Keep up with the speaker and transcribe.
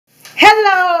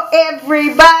Hello,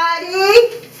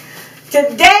 everybody.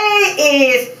 Today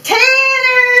is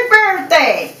Tanner's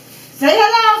birthday. Say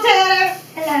hello, Tanner.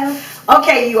 Hello.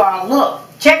 Okay, you all, look.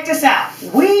 Check this out.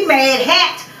 We made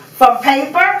hats from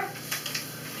paper.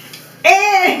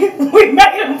 And we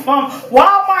made them from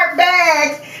Walmart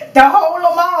bags to hold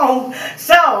them on.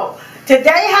 So,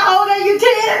 today, how old are you,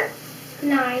 Tanner?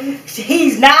 9.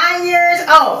 He's 9 years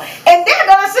old. And they're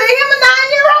going to sing him a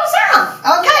 9-year-old song.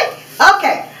 Okay?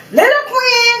 Okay. Little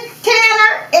Quinn,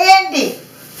 Tanner, and Dee.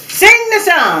 Sing the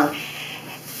song.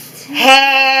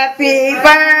 Happy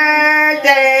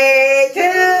birthday to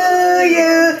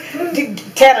you.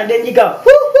 Tanner, then you go.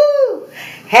 Woo-hoo.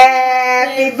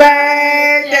 Happy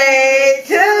birthday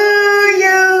to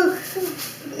you.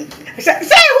 Say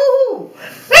woo-hoo.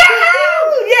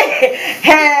 Woo-hoo. Yeah.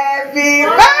 Happy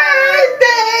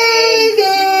birthday,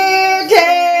 dear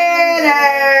Tanner.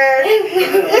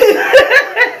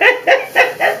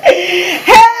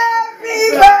 Happy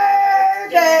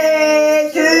birthday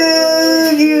to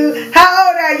you. How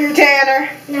old are you, Tanner?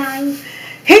 9.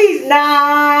 He's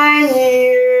 9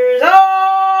 years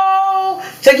old.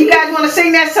 So you guys want to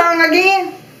sing that song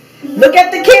again? Look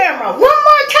at the camera. One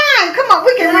more time. Come on,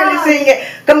 we can really sing it.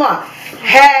 Come on.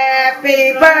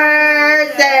 Happy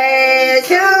birthday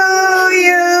to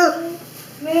you.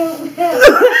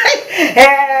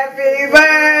 Happy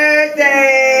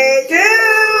birthday to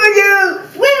you.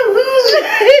 Woo-hoo.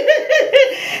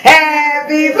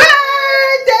 Happy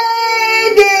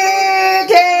birthday, dear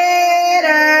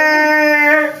Tanner.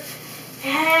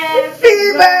 Happy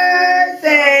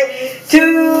birthday to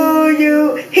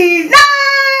you. He's 9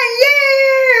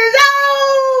 years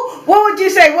old. What would you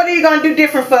say? What are you going to do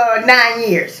different for 9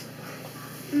 years?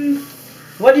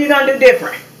 What are you going to do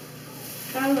different?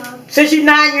 I don't know. Since you're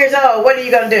 9 years old, what are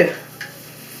you going to do?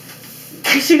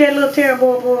 You see that little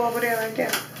terrible boy over there right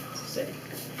there?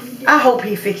 I hope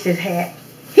he fixed his hat.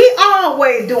 He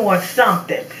always doing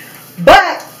something.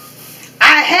 But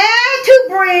I had to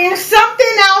bring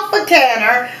something out for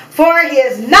Tanner for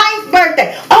his 9th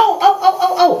birthday.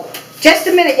 Oh. Just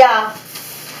a minute, y'all.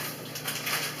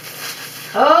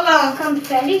 Hold on.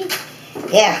 Confetti?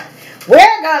 Yeah.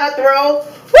 We're going to throw...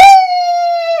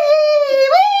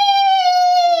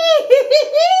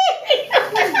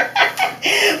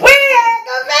 We had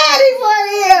confetti for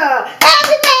you.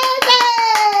 Happy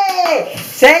birthday.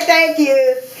 Say thank you.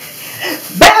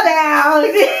 Bow down.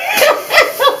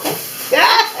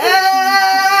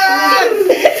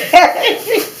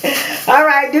 All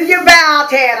right, do your bow,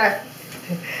 Tanner.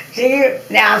 See you.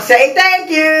 Now say thank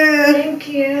you. Thank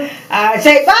you.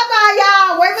 Say bye-bye,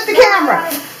 y'all. Wave at the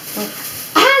camera.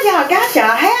 Y'all got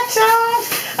y'all hats on?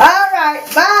 All right,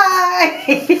 bye.